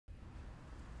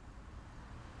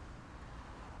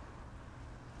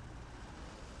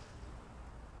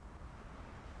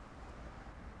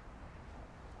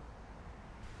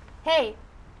Hey!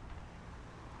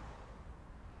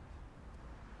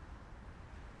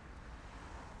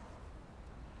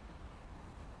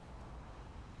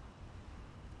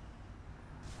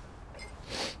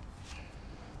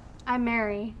 I'm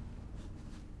Mary.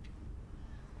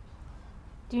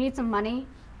 Do you need some money?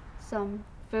 Some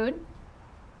food?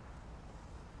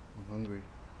 I'm hungry.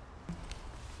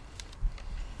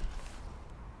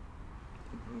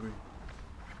 I'm hungry.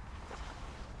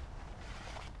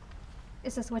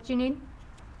 Is this what you need?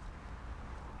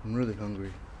 I'm really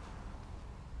hungry.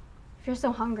 If you're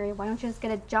so hungry, why don't you just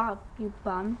get a job, you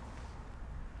bum?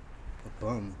 A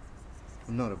bum?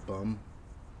 I'm not a bum.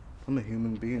 I'm a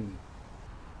human being.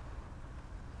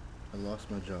 I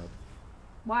lost my job.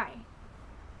 Why?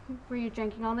 Were you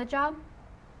drinking on the job?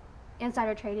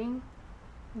 Insider trading?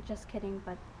 I'm just kidding,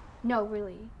 but no,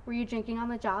 really. Were you drinking on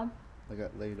the job? I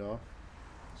got laid off.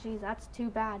 Geez, that's too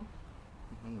bad.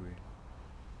 I'm hungry.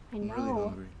 I I'm know. really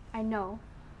hungry. I know.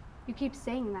 You keep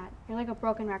saying that. You're like a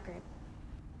broken record.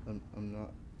 I'm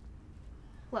not.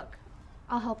 Look,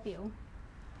 I'll help you.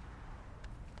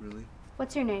 Really?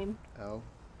 What's your name? Al?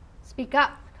 Speak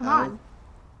up. Come Al? on.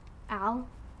 Al?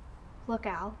 Look,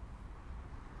 Al.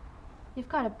 You've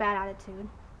got a bad attitude.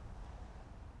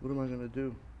 What am I gonna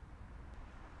do?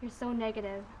 You're so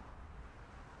negative.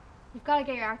 You've got to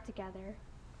get your act together.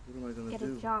 What am I gonna Get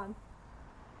do? a job.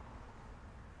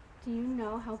 Do you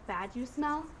know how bad you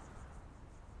smell?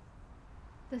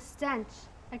 The stench.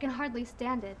 I can hardly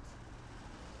stand it.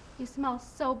 You smell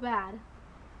so bad.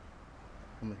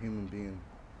 I'm a human being.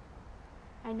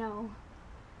 I know.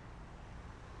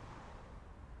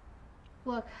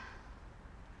 Look,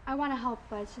 I want to help,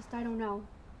 but it's just I don't know.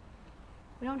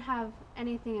 We don't have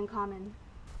anything in common.